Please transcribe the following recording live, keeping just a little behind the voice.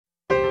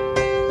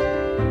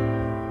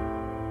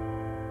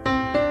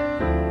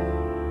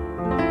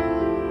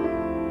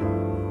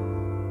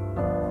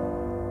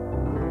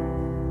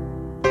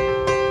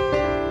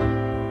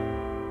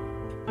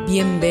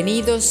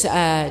Bienvenidos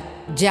a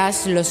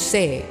Jazz Lo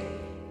Sé,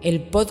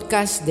 el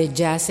podcast de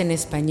jazz en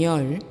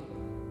español,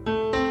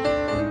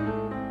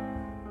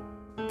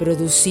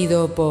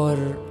 producido por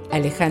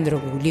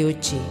Alejandro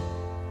Gugliucci.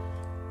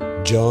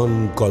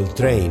 John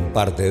Coltrane,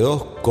 parte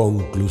 2,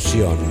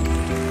 conclusión.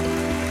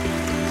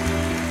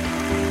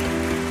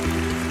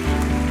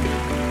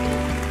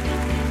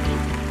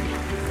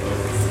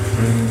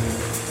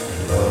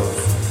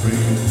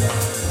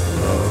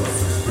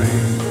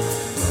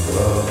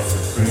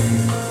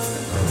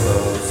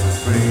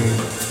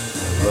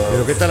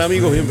 Pero ¿qué tal,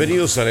 amigos?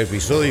 Bienvenidos al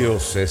episodio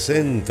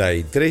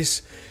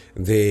 63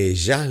 de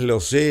Jazz Lo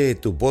Sé,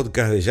 tu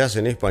podcast de jazz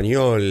en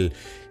español.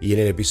 Y en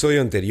el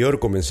episodio anterior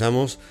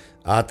comenzamos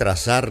a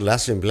trazar la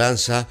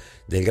semblanza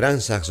del gran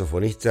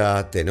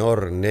saxofonista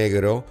tenor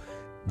negro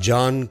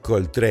John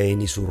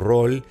Coltrane y su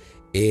rol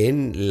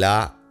en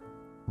la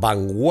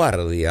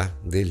vanguardia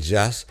del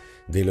jazz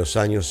de los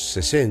años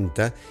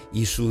 60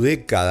 y su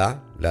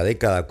década, la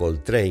década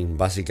Coltrane,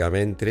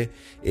 básicamente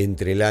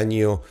entre el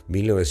año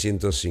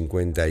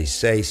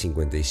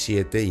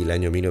 1956-57 y el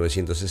año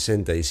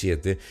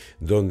 1967,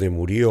 donde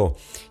murió.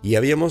 Y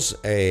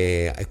habíamos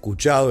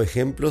escuchado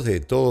ejemplos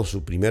de todo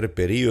su primer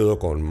periodo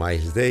con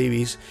Miles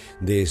Davis,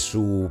 de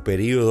su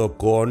periodo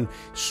con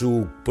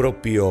su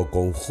propio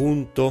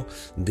conjunto,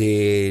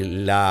 de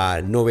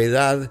la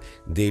novedad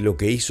de lo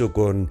que hizo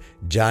con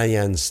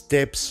Giant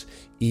Steps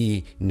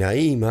y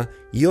Naima,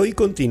 y hoy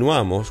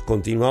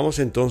continuamos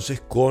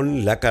entonces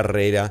con la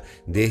carrera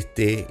de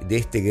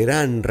este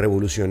gran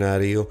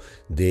revolucionario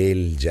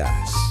del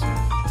jazz.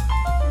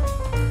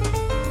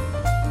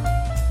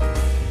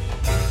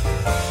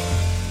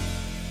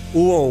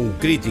 Hubo un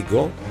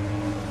crítico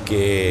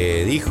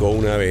que dijo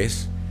una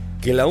vez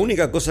que la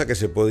única cosa que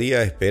se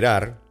podía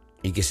esperar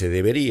y que se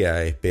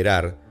debería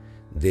esperar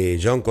de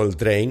John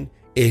Coltrane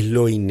es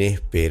lo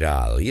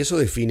inesperado, y eso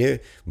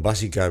define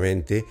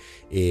básicamente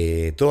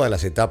todas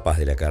las etapas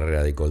de la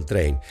carrera de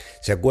Coltrane.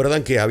 ¿Se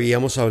acuerdan que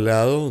habíamos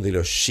hablado de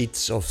los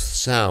sheets of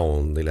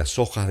sound, de las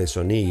hojas de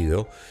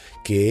sonido,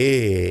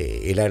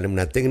 que era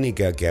una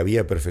técnica que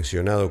había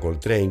perfeccionado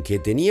Coltrane, que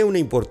tenía una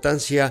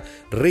importancia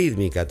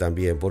rítmica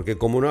también, porque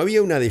como no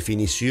había una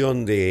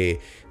definición de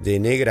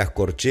negras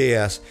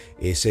corcheas,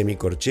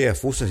 semicorcheas,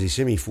 fusas y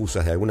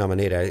semifusas, de alguna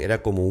manera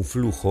era como un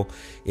flujo,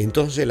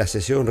 entonces la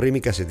sesión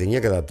rítmica se tenía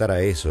que adaptar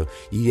a eso,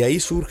 y de ahí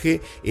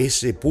surge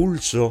ese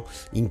pulso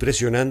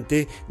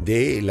impresionante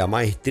de la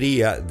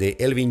maestría de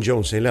Elvin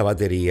Jones en la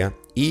batería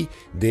y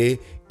de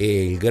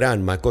el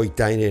gran McCoy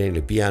Tyner en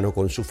el piano,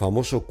 con su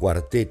famoso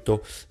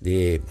cuarteto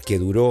que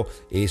duró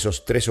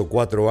esos 3 o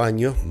 4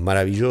 años,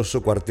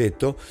 maravilloso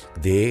cuarteto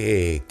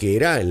que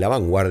era la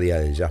vanguardia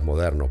del jazz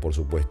moderno, por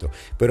supuesto.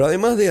 Pero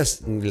además de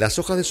las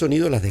hojas de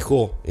sonido, las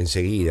dejó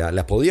enseguida,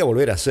 las podía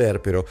volver a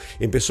hacer, pero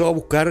empezó a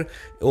buscar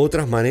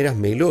otras maneras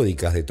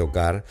melódicas de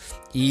tocar,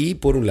 y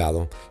por un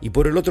lado, y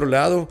por el otro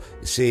lado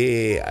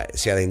se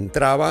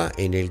adentraba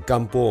en el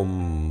campo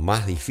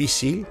más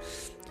difícil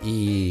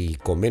y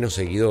con menos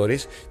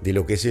seguidores de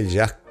lo que es el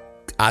jazz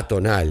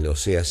atonal, o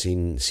sea,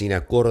 sin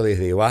acordes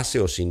de base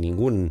o sin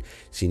ningún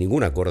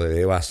acorde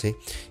de base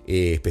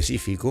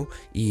específico,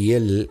 y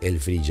el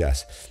free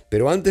jazz.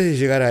 Pero antes de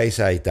llegar a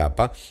esa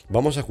etapa,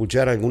 vamos a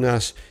escuchar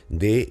algunas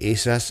de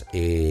esas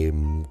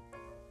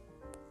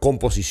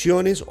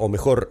composiciones, o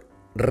mejor,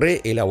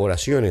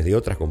 reelaboraciones de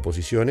otras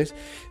composiciones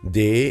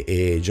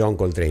de John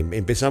Coltrane.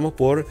 Empezamos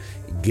por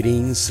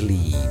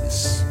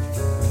Greensleeves.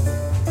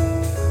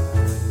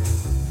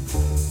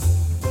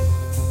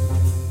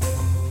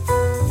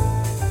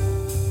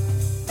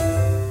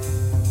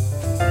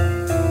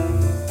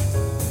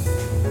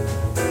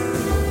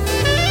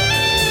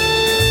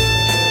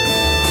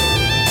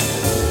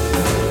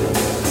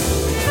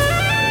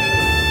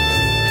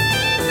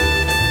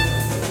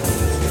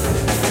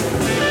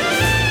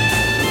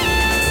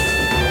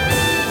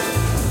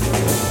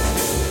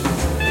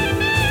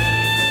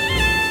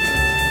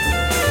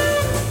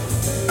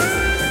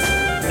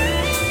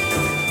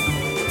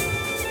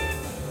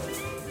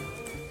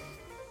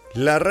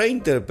 La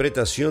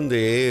reinterpretación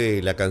de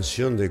la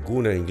canción de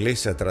cuna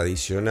inglesa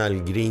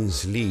tradicional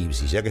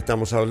Greensleeves, y ya que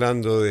estamos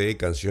hablando de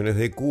canciones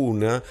de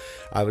cuna,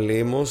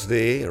 hablemos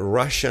de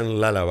Russian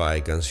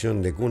Lullaby,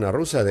 canción de cuna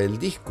rusa del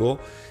disco,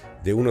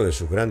 de uno de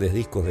sus grandes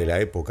discos de la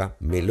época,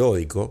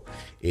 melódico,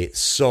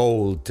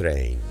 Soul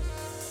Train.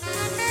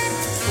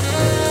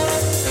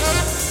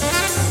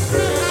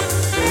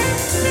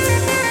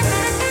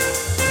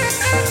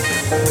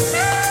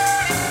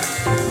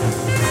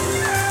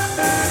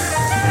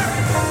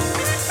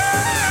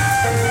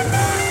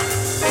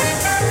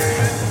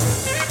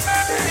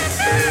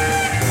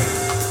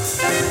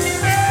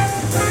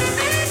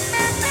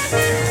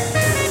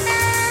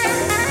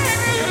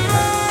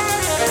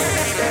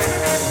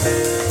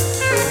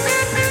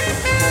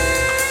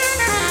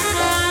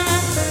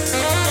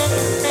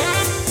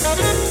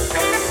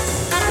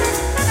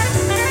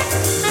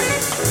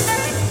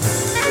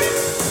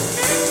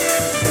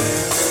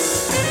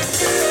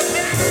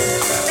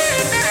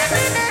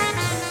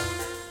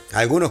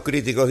 Algunos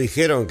críticos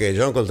dijeron que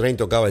John Coltrane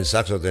tocaba el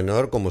saxo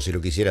tenor como si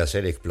lo quisiera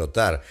hacer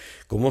explotar,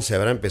 como se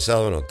habrá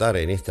empezado a notar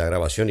en esta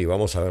grabación, y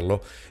vamos a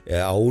verlo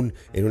aún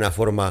en una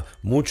forma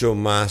mucho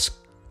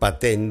más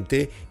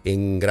patente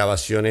en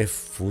grabaciones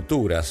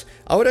futuras.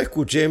 Ahora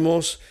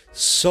escuchemos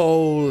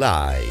Soul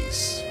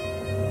Eyes.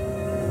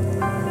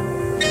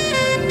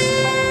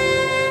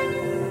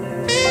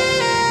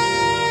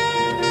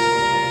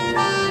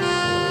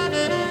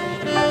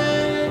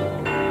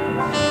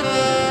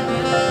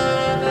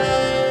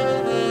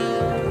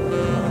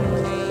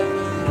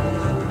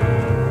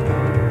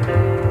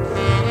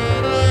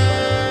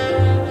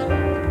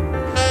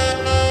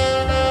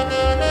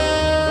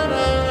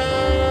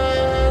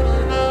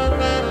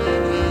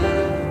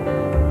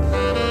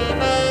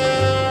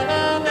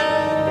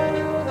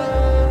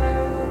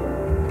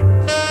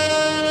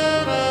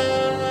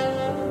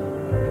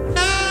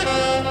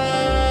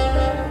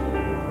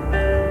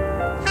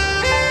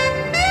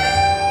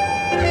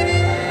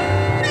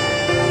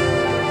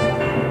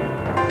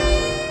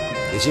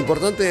 Es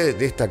importante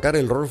destacar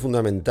el rol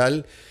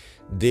fundamental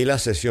de la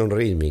sesión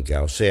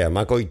rítmica, o sea,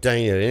 McCoy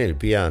Tyner en el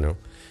piano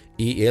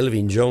y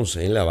Elvin Jones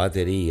en la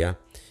batería,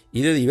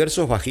 y de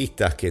diversos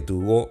bajistas que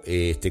tuvo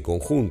este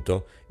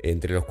conjunto,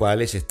 entre los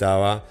cuales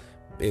estaba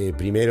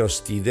primero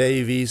Steve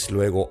Davis,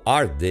 luego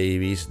Art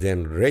Davis,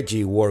 then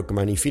Reggie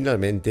Workman y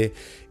finalmente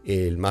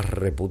el más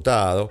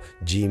reputado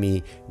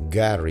Jimmy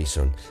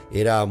Garrison.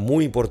 Era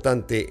muy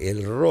importante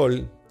el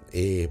rol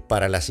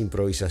para las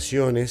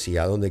improvisaciones y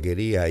a dónde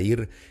quería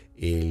ir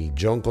el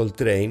John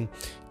Coltrane,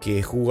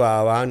 que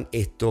jugaban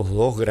estos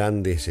dos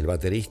grandes, el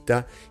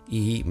baterista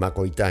y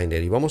McCoy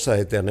Tyner, y vamos a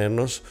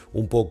detenernos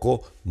un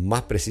poco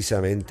más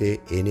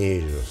precisamente en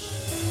ellos.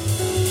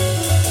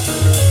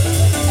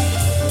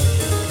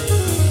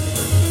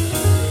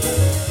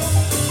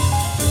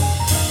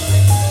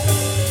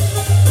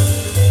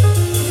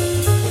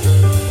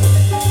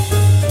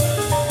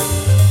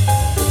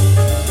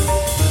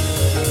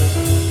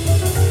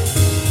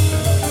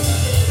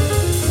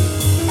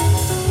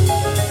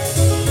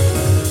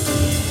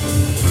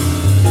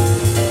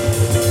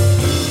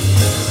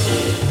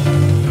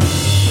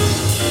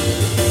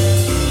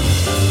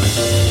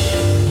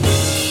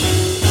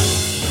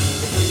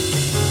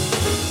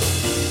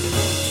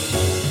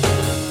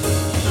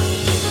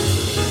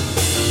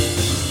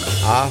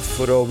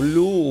 Afro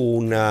Blue,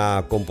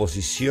 una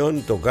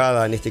composición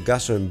tocada en este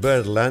caso en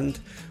Birdland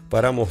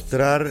para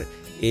mostrar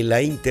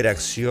la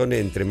interacción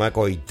entre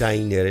McCoy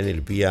Tyner en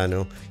el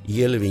piano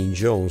y Elvin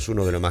Jones,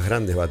 uno de los más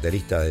grandes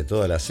bateristas de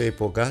todas las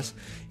épocas,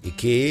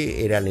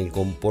 que eran el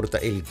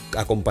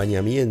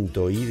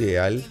acompañamiento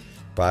ideal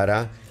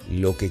para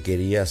lo que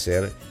quería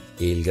hacer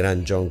el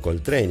gran John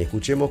Coltrane.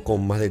 Escuchemos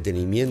con más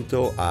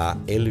detenimiento a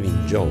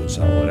Elvin Jones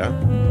ahora.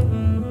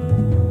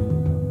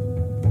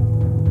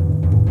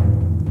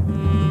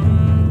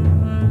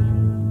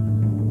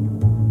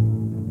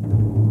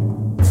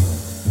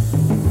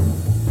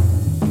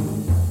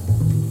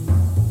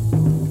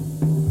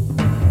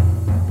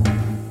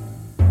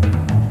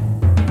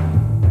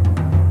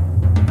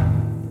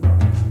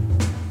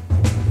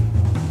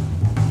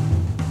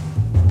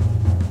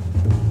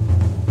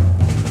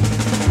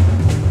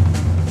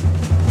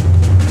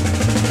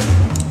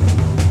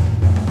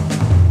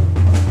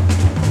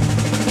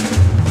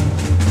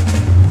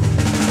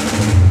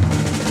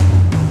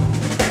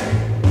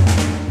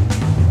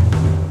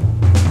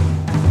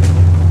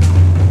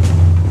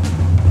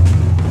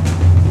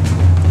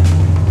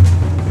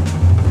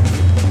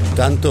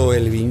 Tanto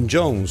Elvin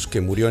Jones,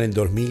 que murió en el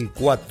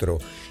 2004,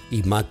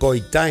 y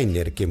McCoy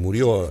Tyner, que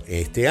murió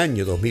este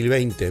año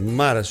 2020 en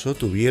marzo,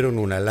 tuvieron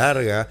una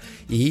larga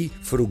y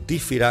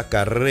fructífera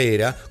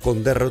carrera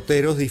con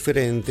derroteros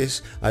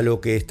diferentes a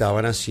lo que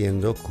estaban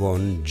haciendo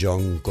con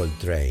John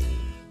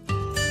Coltrane.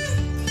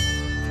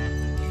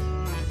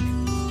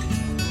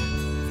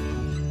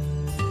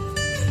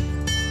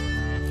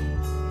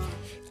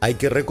 Hay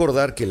que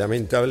recordar que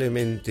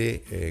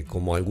lamentablemente,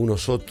 como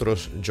algunos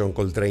otros, John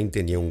Coltrane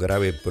tenía un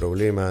grave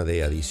problema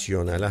de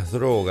adicción a las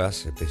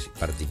drogas,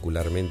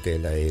 particularmente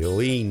la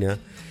heroína,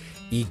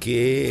 y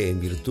que en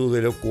virtud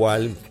de lo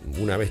cual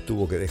una vez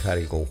tuvo que dejar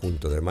el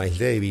conjunto de Miles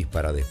Davis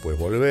para después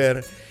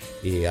volver.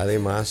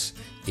 Además,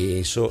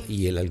 eso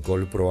y el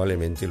alcohol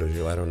probablemente lo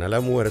llevaron a la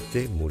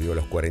muerte. Murió a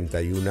los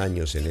 41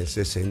 años en el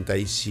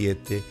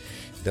 67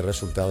 de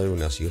resultado de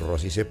una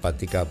cirrosis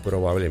hepática,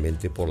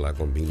 probablemente por la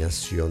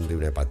combinación de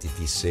una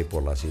hepatitis C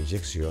por las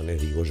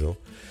inyecciones, digo yo,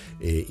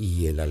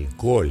 y el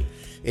alcohol.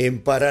 En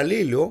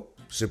paralelo,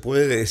 se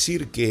puede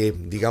decir que,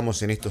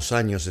 digamos, en estos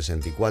años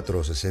 64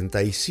 o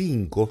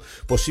 65,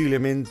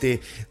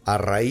 posiblemente a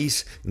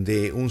raíz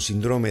de un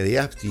síndrome de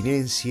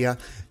abstinencia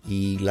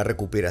y la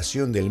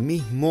recuperación del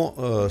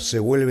mismo, se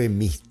vuelve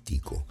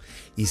místico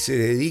y se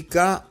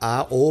dedica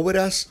a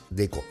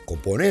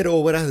componer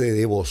obras de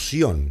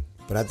devoción,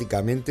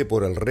 prácticamente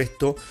por el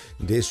resto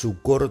de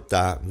su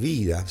corta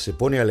vida. Se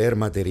pone a leer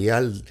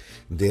material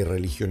de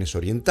religiones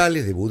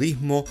orientales, de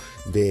budismo,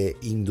 de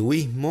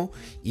hinduismo,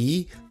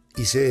 y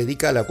y se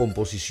dedica a la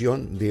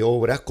composición de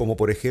obras como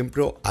por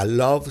ejemplo A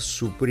Love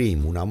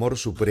Supreme, un amor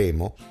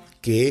supremo,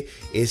 que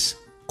es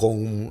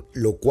con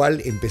lo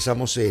cual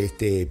empezamos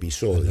este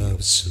episodio. A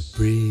love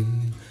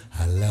supreme,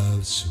 a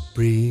love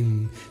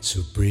supreme,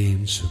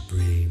 supreme,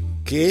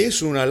 supreme. Que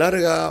es una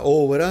larga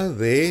obra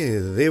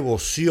de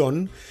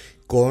devoción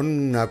con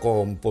una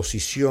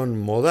composición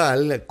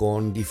modal,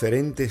 con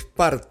diferentes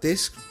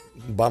partes.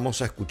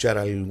 Vamos a escuchar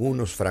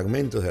algunos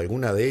fragmentos de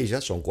alguna de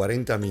ellas, son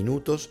 40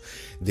 minutos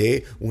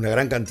de una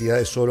gran cantidad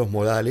de solos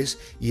modales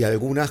y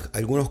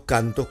algunos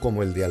cantos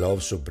como el de A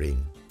Love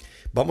Supreme.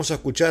 Vamos a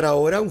escuchar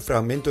ahora un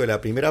fragmento de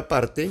la primera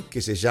parte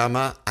que se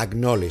llama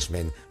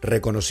Acknowledgement,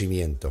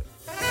 reconocimiento.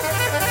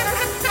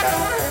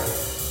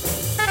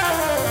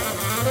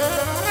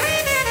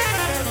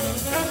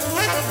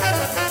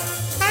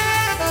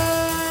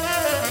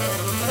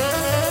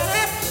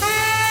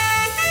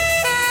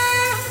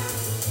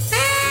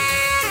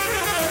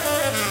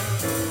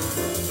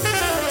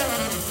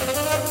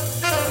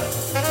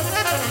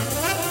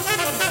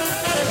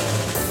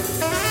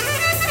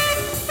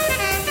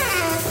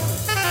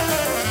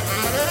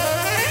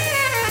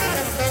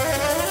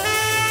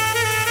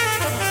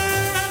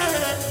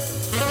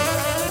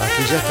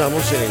 Ya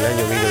estamos en el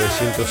año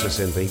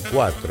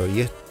 1964 y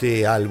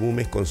este álbum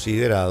es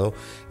considerado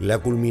la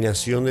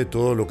culminación de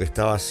todo lo que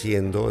estaba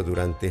haciendo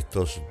durante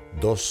estos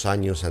 2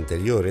 años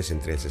anteriores,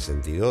 entre el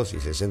 62 y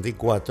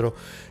 64,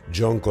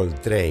 John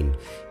Coltrane.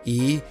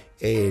 Y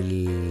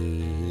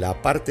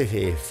la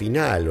parte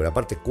final, o la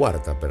parte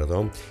cuarta,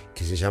 perdón,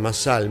 que se llama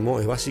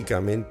Salmo, es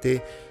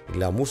básicamente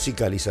la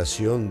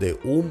musicalización de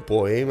un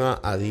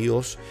poema a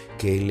Dios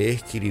que le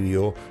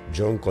escribió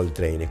John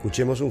Coltrane.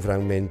 Escuchemos un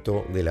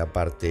fragmento de la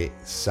parte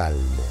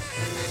Salmo.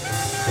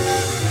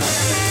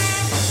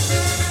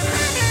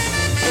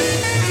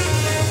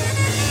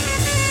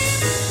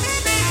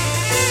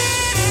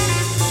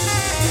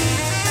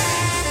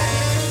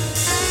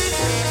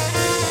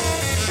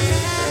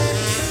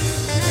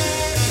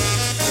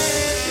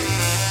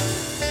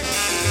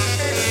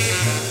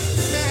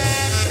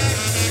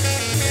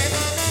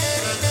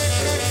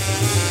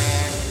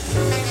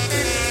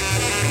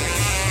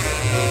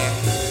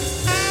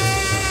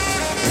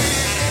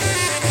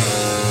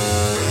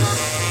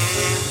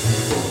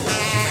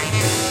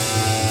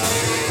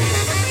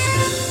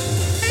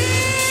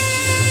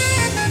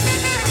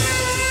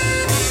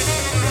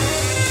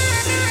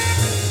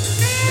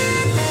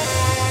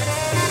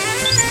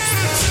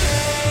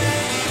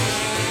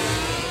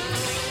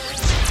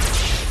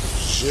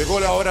 Llegó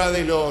la hora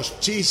de los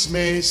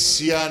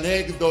chismes y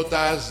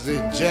anécdotas de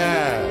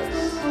jazz.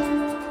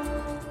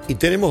 Y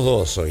tenemos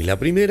 2 hoy. La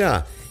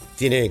primera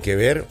tiene que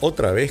ver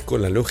otra vez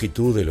con la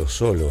longitud de los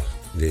solos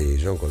de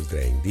John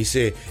Coltrane.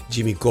 Dice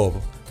Jimmy Cobb,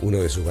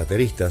 uno de sus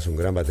bateristas, un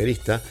gran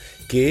baterista,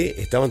 que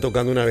estaban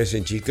tocando una vez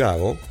en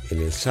Chicago,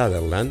 en el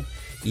Sutherland,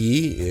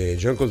 y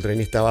John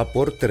Coltrane estaba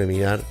por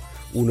terminar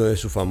uno de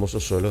sus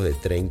famosos solos de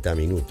 30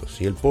 minutos.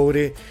 Y el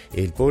pobre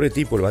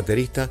tipo, el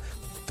baterista,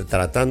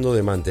 tratando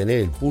de mantener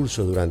el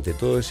pulso durante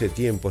todo ese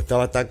tiempo,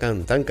 estaba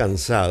tan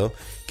cansado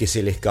que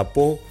se le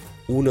escapó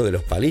uno de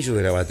los palillos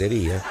de la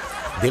batería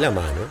de la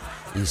mano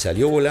y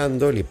salió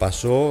volando, le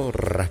pasó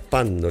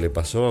raspando, le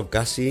pasó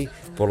casi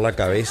por la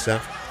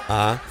cabeza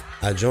a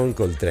John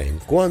Coltrane.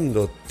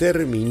 Cuando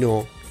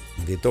terminó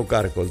de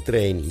tocar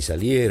Coltrane y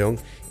salieron,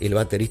 el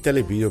baterista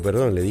le pidió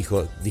perdón, le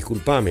dijo: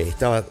 discúlpame,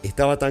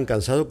 estaba tan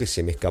cansado que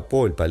se me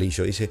escapó el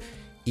palillo. Dice,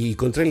 y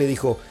Coltrane le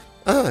dijo: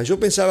 yo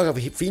pensaba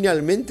que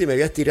finalmente me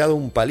habías tirado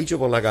un palillo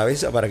por la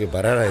cabeza para que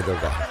parara de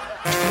tocar.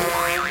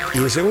 Y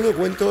el segundo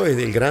cuento es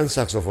del gran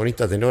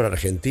saxofonista tenor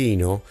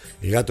argentino,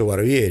 el Gato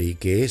Barbieri,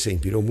 que se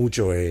inspiró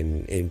mucho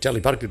en Charlie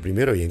Parker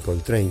primero y en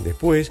Coltrane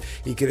después,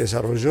 y que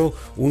desarrolló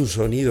un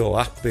sonido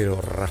áspero,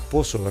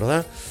 rasposo,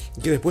 ¿verdad?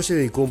 Que después se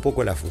dedicó un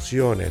poco a la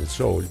fusión, al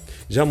soul,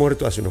 ya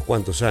muerto hace unos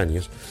cuantos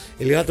años.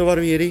 El Gato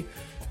Barbieri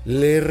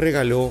le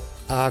regaló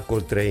a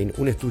Coltrane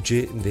un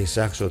estuche de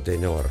saxo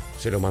tenor.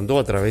 Se lo mandó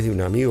a través de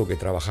un amigo que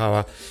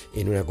trabajaba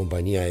en una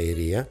compañía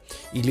aérea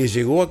y le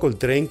llegó a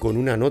Coltrane con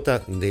una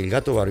nota del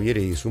Gato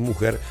Barbieri y de su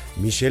mujer,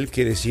 Michelle,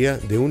 que decía: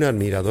 de un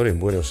admirador en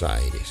Buenos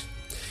Aires.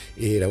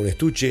 Era un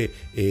estuche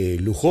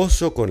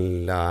lujoso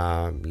con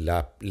las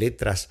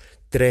letras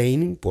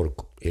Train, por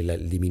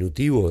el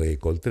diminutivo de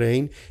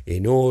Coltrane,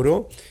 en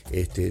oro,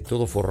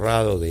 todo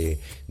forrado de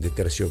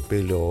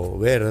terciopelo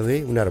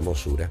verde, una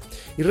hermosura.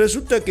 Y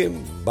resulta que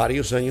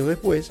varios años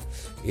después,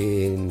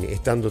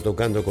 estando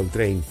tocando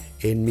Coltrane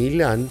en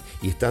Milán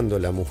y estando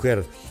la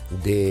mujer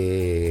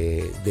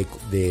de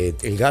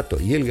El Gato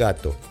y el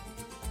Gato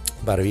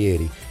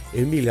Barbieri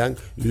en Milán,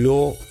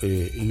 lo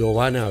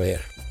van a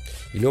ver.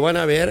 Y lo van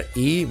a ver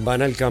y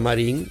van al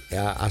camarín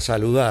a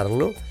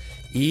saludarlo.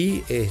 Y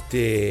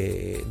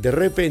de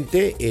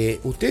repente,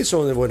 ustedes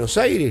son de Buenos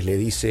Aires, le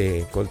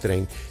dice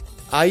Coltrane.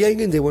 Hay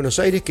alguien de Buenos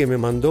Aires que me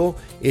mandó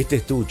este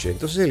estuche.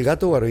 Entonces el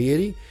Gato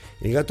Barbieri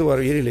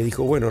le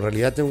dijo: bueno, en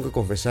realidad tengo que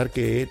confesar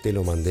que te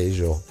lo mandé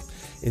yo.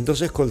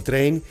 Entonces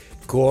Coltrane,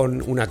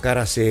 con una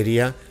cara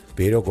seria,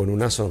 pero con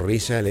una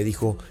sonrisa le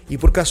dijo: ¿y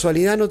por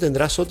casualidad no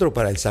tendrás otro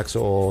para el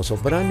saxo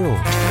soprano?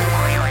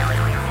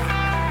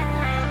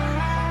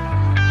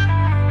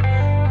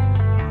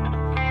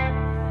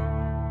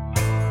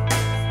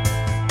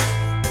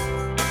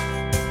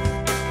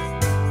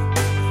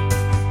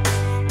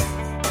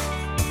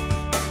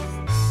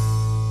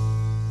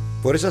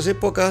 Por esas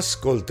épocas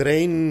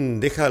Coltrane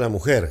deja a la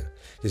mujer,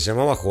 que se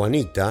llamaba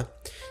Juanita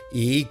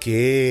y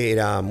que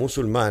era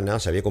musulmana,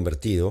 se había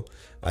convertido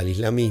al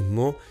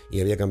islamismo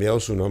y había cambiado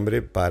su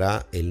nombre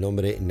para el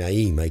nombre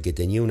Naima, y que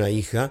tenía una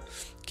hija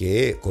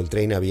que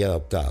Coltrane había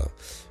adoptado.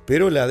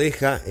 Pero la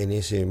deja en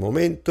ese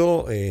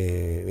momento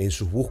en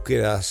sus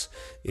búsquedas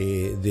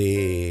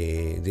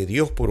de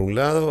Dios por un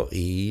lado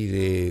y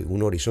de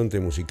un horizonte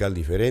musical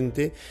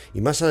diferente,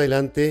 y más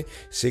adelante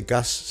se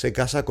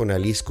casa con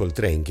Alice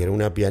Coltrane, que era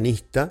una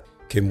pianista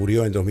que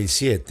murió en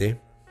 2007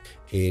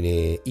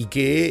 y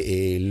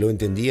que lo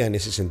entendía en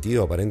ese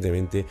sentido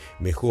aparentemente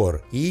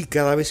mejor, y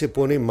cada vez se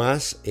pone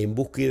más en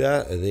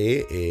búsqueda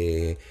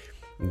de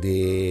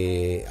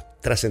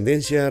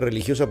trascendencia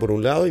religiosa por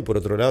un lado, y por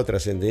otro lado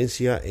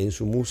trascendencia en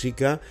su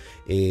música,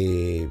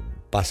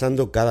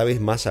 pasando cada vez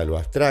más a lo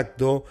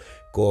abstracto,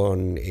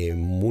 con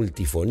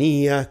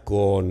multifonías,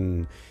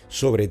 con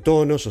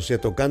sobretonos, o sea,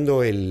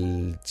 tocando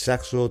el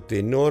saxo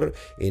tenor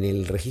en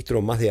el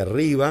registro más de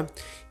arriba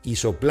y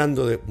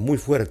soplando muy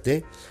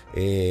fuerte,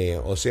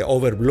 o sea,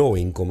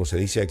 overblowing, como se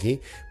dice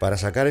aquí, para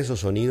sacar esos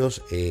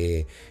sonidos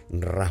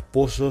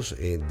rasposos,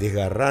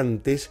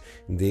 desgarrantes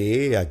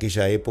de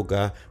aquella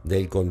época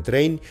del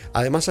Coltrane.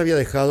 Además había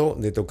dejado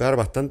de tocar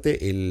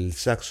bastante el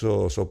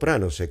saxo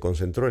soprano, se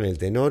concentró en el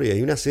tenor, y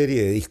hay una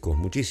serie de discos,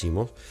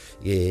 muchísimos,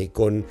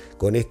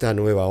 con esta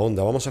nueva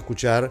onda. Vamos a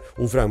escuchar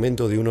un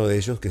fragmento de uno de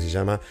ellos que se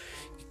llama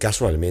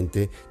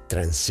casualmente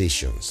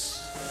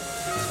Transitions.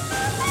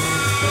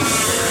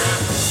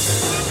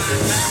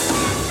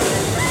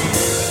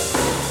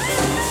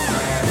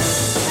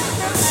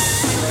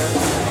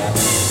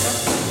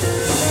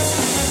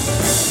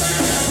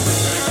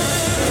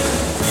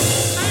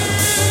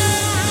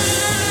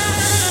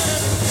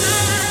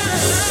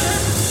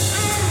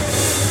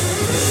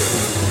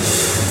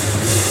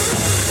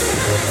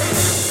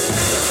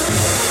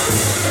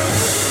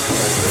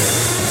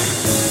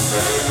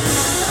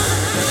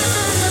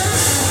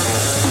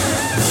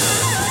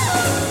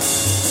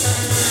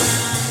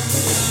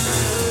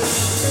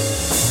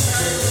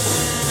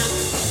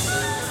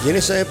 Y en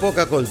esa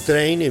época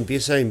Coltrane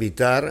empieza a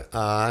invitar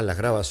a las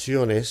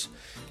grabaciones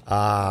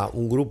a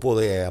un grupo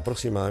de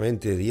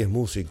aproximadamente 10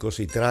 músicos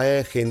y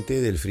trae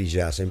gente del free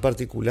jazz, en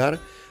particular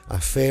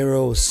a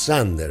Pharoah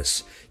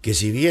Sanders, que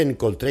si bien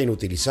Coltrane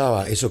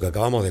utilizaba eso que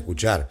acabamos de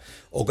escuchar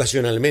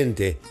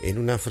ocasionalmente en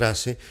una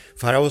frase,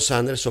 Pharoah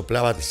Sanders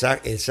soplaba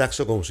el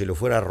saxo como si lo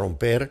fuera a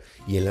romper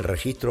y en el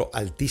registro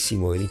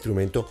altísimo del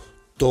instrumento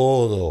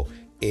todo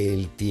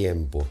el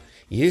tiempo.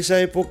 Y en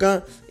esa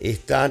época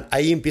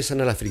ahí empiezan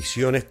las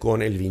fricciones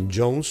con Elvin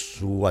Jones,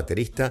 su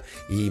baterista,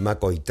 y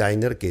McCoy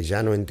Tyner, que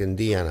ya no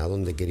entendían a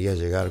dónde quería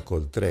llegar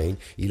Coltrane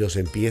y los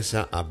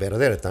empieza a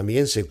perder.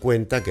 También se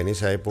cuenta que en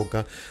esa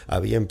época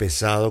había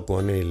empezado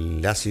con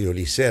el ácido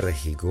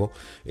lisérgico,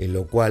 en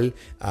lo cual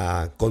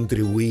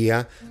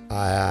contribuía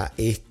a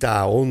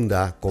esta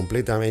onda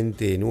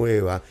completamente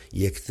nueva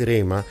y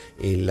extrema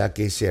en la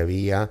que se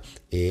había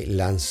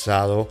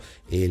lanzado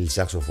el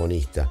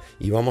saxofonista.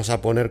 Y vamos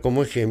a poner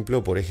como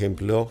ejemplo, por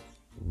ejemplo,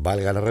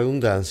 valga la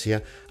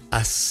redundancia,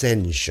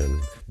 Ascension.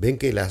 Ven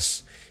que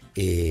los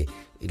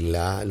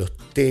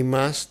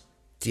temas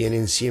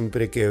tienen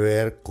siempre que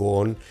ver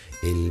con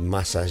el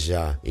más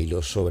allá y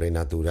lo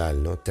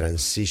sobrenatural, ¿no?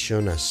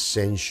 Transition,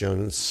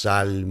 Ascension,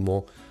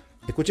 Salmo.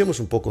 Escuchemos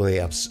un poco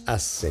de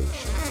Ascension.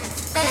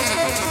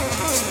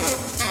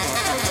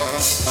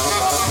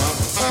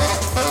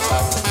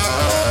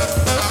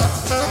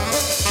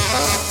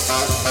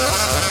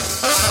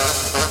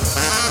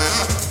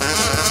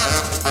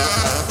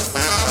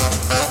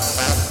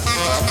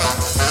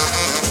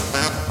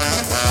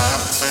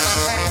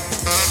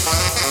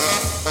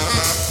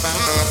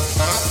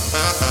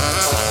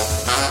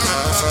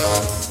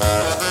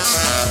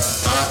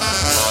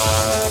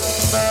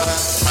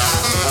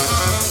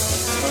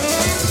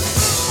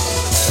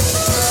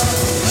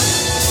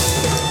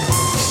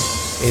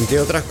 Entre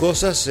otras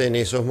cosas, en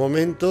esos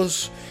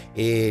momentos,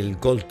 el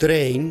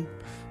Coltrane,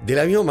 de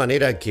la misma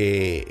manera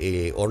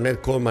que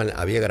Ornette Coleman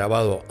había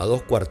grabado a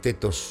 2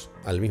 cuartetos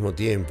al mismo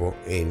tiempo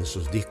en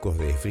sus discos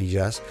de free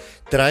jazz,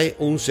 trae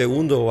un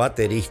segundo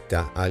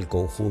baterista al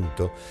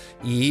conjunto,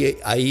 y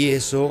ahí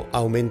eso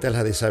aumenta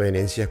las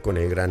desavenencias con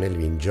el gran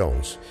Elvin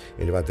Jones.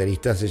 El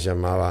baterista se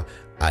llamaba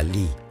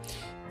Ali,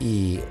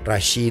 y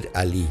Rashid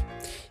Ali.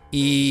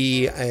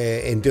 Y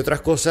entre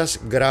otras cosas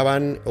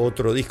graban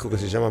otro disco que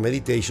se llama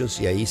Meditations,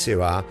 y ahí se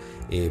va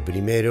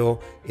primero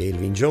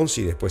Elvin Jones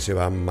y después se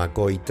va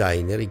McCoy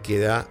Tyner, y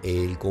queda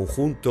el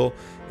conjunto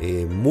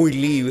muy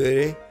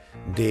libre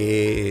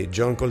de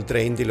John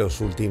Coltrane de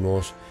los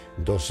últimos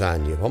 2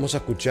 años. Vamos a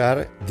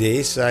escuchar de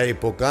esa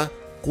época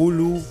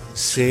Kulu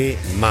Se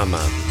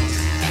Mama.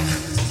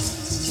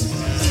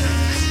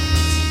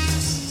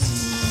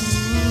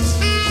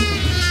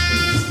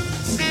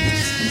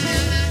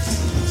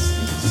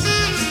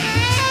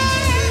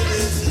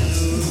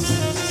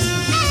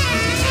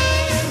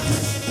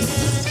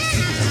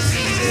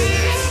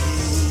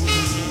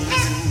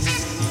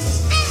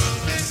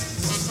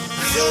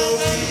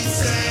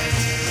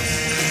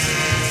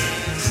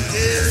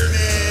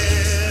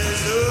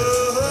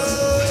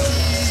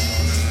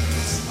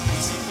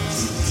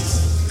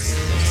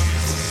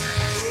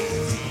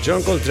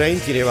 John Coltrane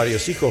tiene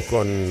varios hijos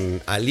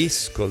con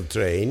Alice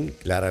Coltrane,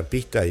 la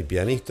arpista y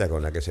pianista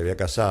con la que se había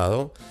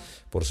casado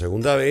por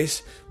segunda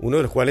vez, uno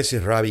de los cuales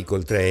es Ravi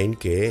Coltrane,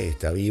 que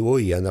está vivo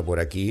y anda por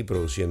aquí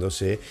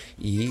produciéndose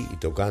y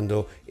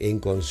tocando en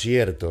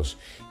conciertos.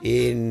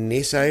 En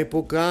esa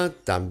época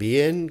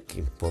también,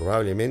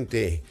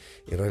 probablemente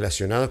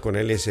relacionados con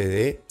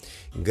LSD,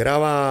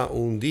 graba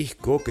un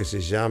disco que se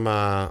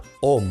llama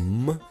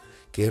Om,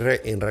 que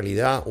es en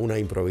realidad una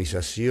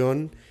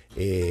improvisación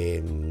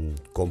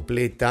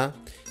completa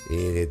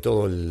de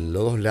todos los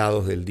dos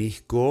lados del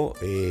disco,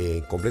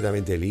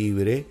 completamente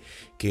libre,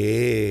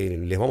 que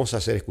les vamos a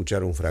hacer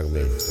escuchar un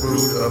fragmento.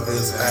 Fruit of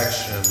his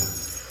action,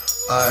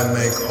 I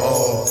make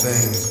all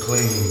things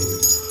clean.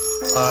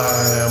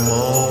 I am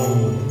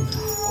Om.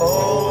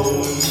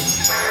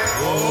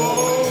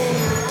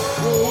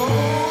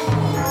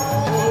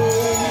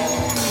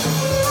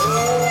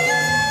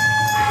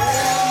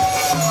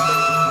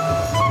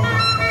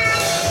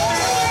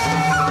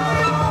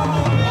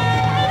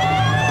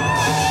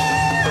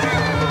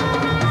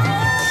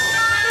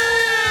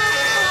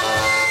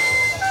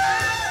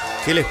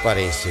 ¿Qué les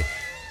parece?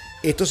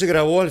 Esto se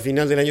grabó al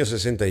final del año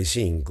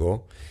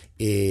 65,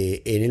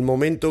 en el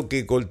momento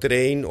que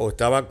Coltrane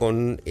estaba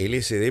con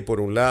LSD por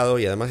un lado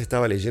y además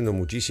estaba leyendo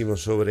muchísimo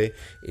sobre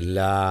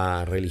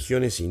las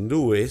religiones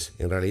hindúes,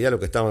 en realidad lo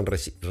que estaban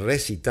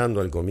recitando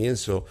al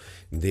comienzo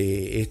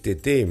de este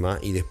tema,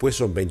 y después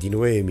son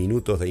 29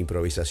 minutos de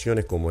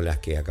improvisaciones como las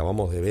que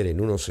acabamos de ver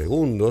en unos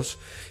segundos,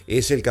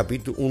 es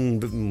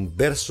un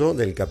verso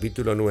del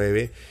capítulo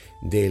 9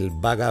 del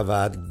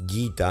Bhagavad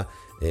Gita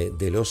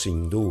de los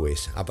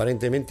hindúes.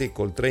 Aparentemente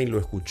Coltrane lo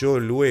escuchó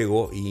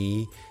luego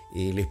y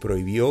les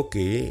prohibió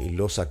que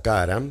lo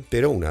sacaran,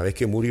 pero una vez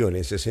que murió en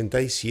el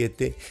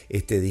 67,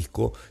 este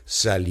disco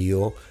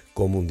salió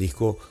como un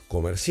disco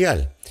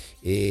comercial.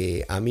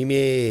 A mí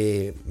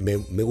me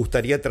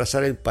gustaría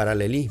trazar el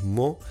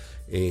paralelismo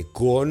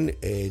con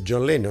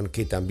John Lennon,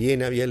 que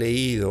también había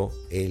leído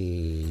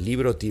el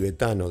libro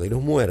tibetano de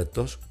los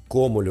muertos,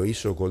 como lo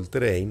hizo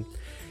Coltrane,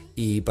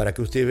 y para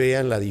que ustedes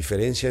vean la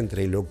diferencia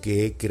entre lo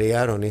que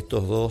crearon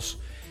estos dos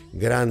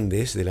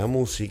grandes de la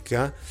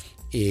música.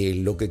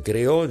 Lo que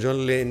creó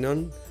John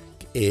Lennon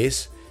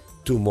es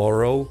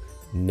Tomorrow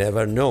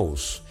Never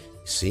Knows,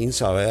 sin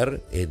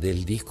saber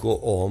del disco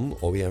Om,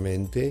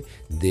 obviamente,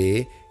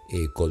 de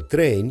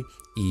Coltrane,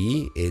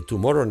 y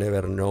Tomorrow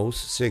Never Knows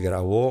se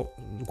grabó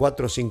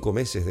 4 o 5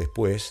 meses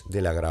después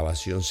de la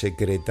grabación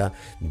secreta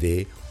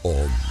de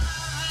Om.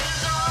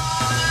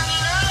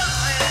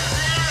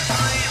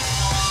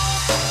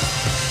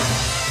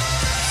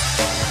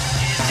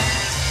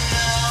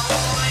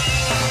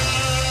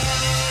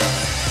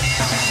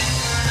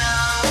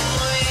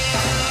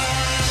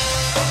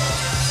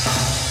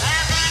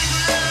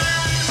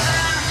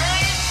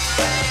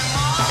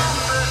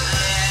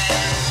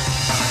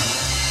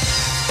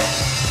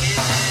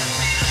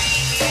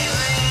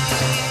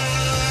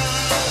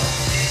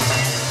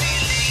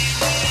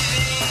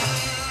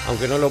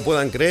 Aunque no lo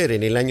puedan creer,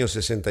 en el año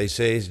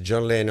 66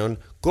 John Lennon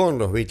con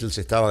los Beatles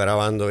estaba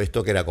grabando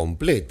esto que era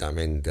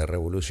completamente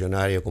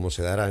revolucionario, como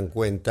se darán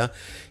cuenta.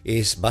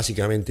 Es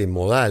básicamente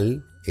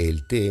modal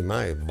el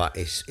tema,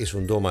 es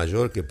un do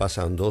mayor que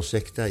pasa a un do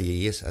sexta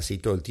y es así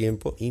todo el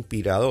tiempo,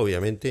 inspirado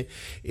obviamente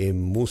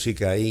en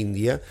música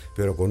india,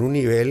 pero con un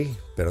nivel,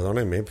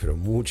 perdónenme, pero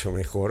mucho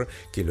mejor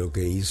que lo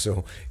que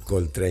hizo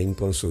Coltrane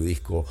con su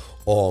disco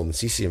Om,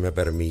 si se me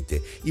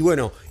permite. Y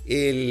bueno,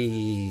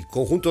 el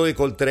conjunto de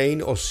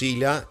Coltrane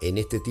oscila en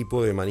este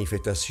tipo de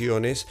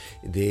manifestaciones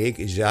de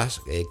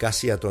jazz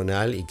casi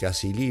atonal y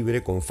casi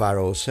libre, con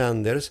Pharoah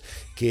Sanders,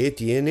 que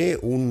tiene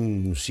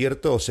un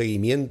cierto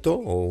seguimiento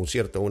o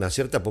una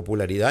cierta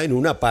popularidad en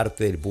una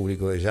parte del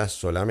público de jazz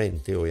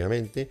solamente,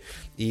 obviamente.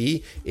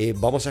 Y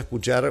vamos a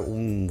escuchar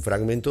un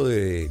fragmento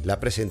de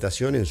la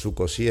presentación en su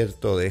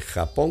concierto de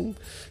Japón,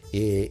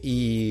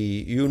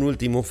 y un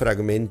último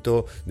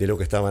fragmento de lo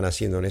que estaban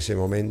haciendo en ese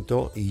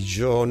momento. Y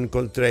John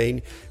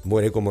Coltrane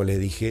muere, como les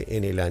dije,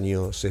 en el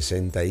año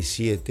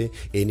 67,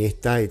 en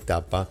esta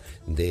etapa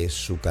de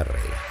su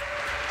carrera.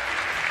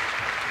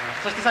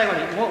 そして最後に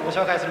もうご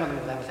紹介するもの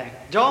でございません。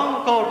ジ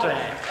ョン・コルトレーン。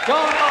ジョン・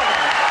コルトレー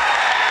ン。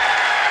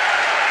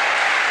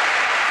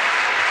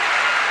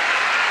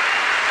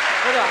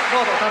それでは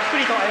どうぞたっぷ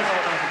りと演奏を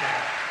お楽しみくださ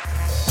い。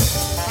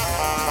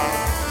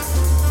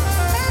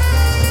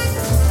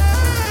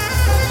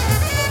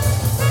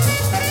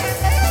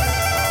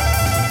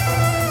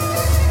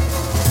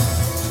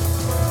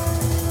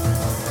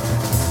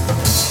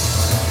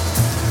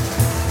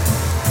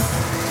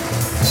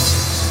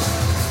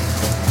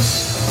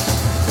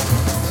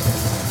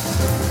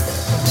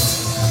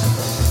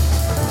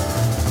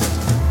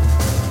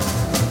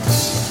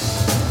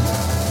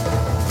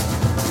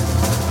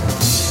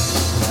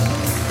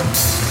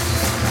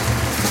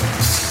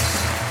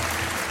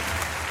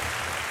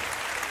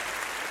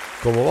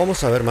Como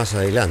vamos a ver más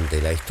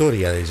adelante, la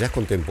historia del jazz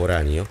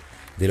contemporáneo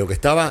de lo que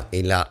estaba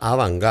en la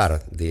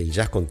avant-garde del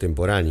jazz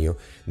contemporáneo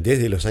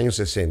desde los años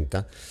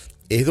 60,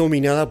 es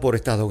dominada por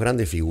estas dos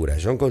grandes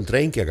figuras, John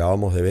Coltrane, que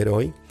acabamos de ver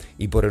hoy,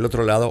 y por el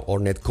otro lado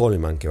Ornette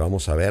Coleman, que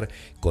vamos a ver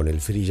con el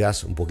free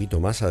jazz un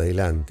poquito más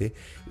adelante,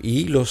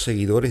 y los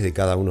seguidores de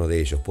cada uno de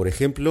ellos. Por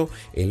ejemplo,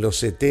 en los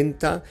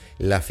 70,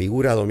 la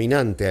figura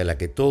dominante a la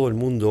que todo el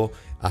mundo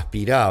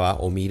aspiraba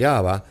o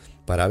miraba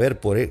para ver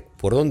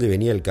por dónde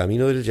venía el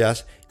camino del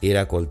jazz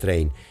era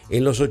Coltrane.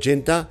 En los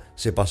 80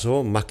 se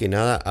pasó más que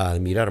nada a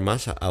admirar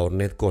más a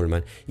Ornette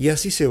Coleman, y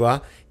así se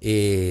va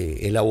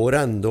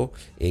elaborando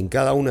en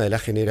cada una de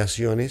las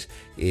generaciones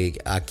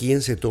a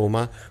quien se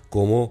toma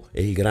como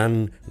el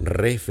gran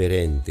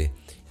referente.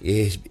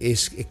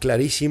 Es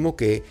clarísimo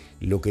que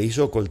lo que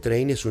hizo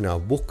Coltrane es una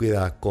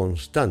búsqueda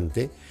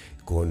constante,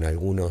 con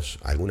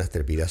algunas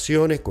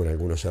trepidaciones, con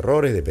algunos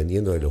errores,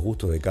 dependiendo de los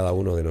gustos de cada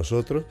uno de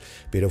nosotros,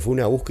 pero fue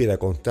una búsqueda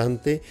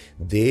constante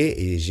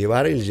de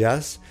llevar el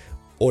jazz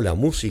o la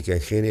música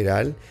en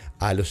general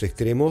a los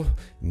extremos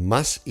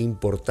más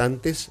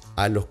importantes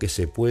a los que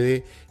se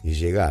puede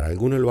llegar.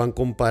 Algunos lo han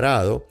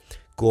comparado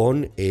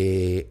con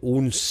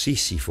un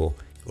Sísifo,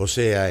 o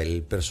sea,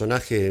 el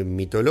personaje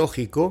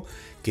mitológico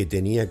que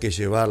tenía que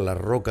llevar la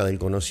roca del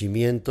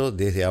conocimiento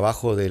desde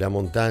abajo de la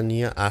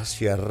montaña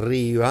hacia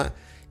arriba,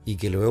 y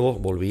que luego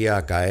volvía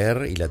a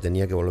caer y la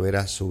tenía que volver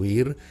a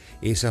subir.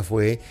 Esa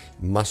fue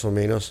más o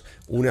menos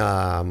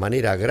una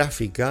manera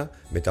gráfica,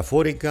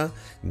 metafórica,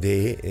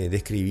 de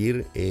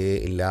describir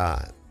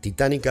la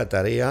titánica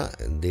tarea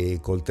de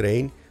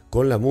Coltrane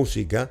con la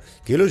música,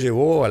 que lo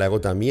llevó al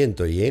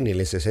agotamiento, y en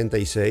el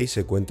 66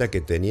 se cuenta que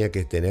tenía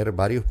que tener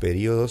varios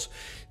periodos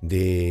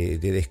de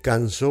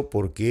descanso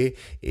porque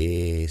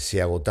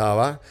se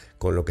agotaba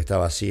con lo que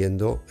estaba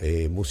haciendo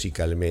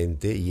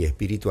musicalmente y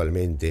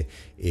espiritualmente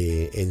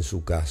en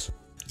su caso.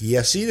 Y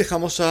así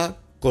dejamos a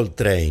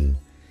Coltrane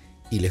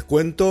y les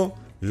cuento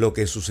lo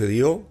que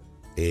sucedió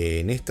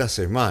en esta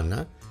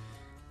semana,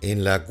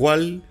 en la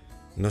cual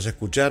nos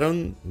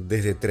escucharon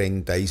desde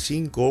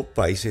 35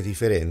 países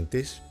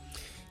diferentes,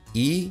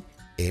 y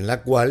en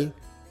la cual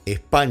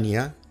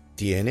España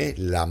tiene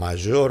la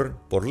mayor,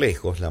 por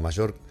lejos, la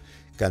mayor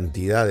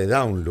cantidad de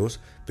downloads,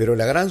 pero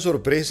la gran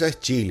sorpresa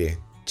es Chile.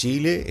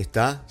 Chile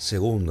está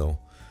segundo.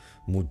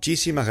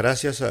 Muchísimas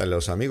gracias a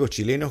los amigos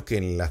chilenos que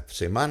en las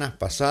semanas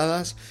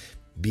pasadas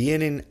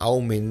vienen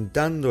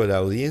aumentando la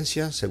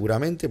audiencia,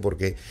 seguramente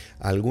porque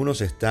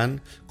algunos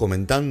están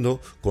comentando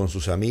con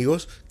sus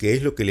amigos, que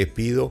es lo que les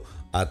pido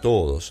a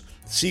todos.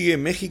 Sigue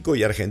México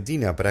y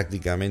Argentina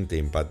prácticamente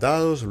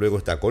empatados, luego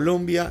está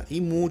Colombia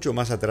y mucho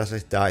más atrás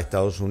está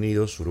Estados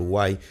Unidos,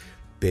 Uruguay,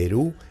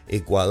 Perú,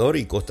 Ecuador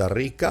y Costa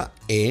Rica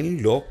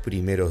en los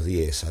primeros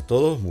 10. A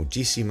todos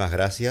muchísimas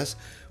gracias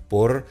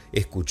por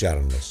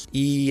escucharnos.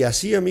 Y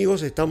así,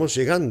 amigos, estamos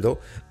llegando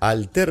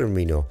al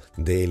término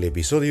del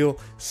episodio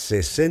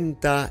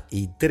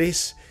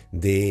 63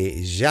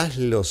 de Jazz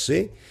Lo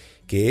Sé,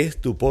 que es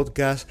tu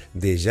podcast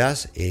de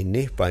jazz en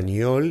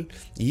español,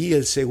 y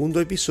el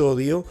segundo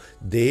episodio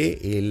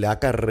de la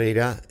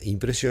carrera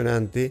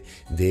impresionante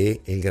de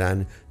el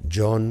gran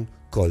John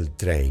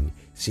Coltrane.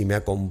 Si me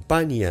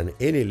acompañan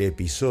en el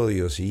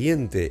episodio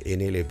siguiente, en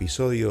el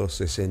episodio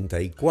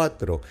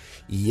 64,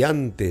 y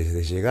antes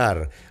de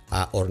llegar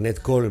a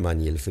Ornette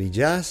Coleman y el free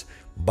jazz,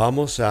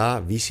 vamos a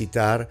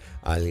visitar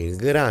al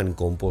gran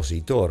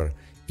compositor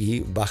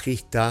y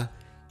bajista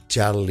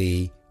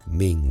Charlie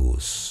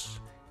Mingus.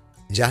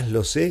 Jazz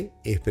Lo Sé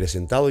es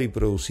presentado y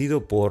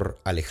producido por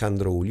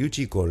Alejandro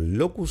Gugliucci con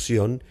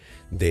locución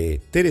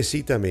de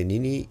Teresita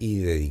Menini y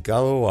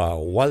dedicado a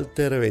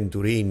Walter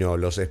Venturino.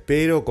 Los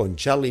espero con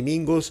Charlie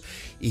Mingus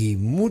y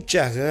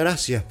muchas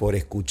gracias por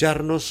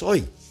escucharnos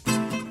hoy.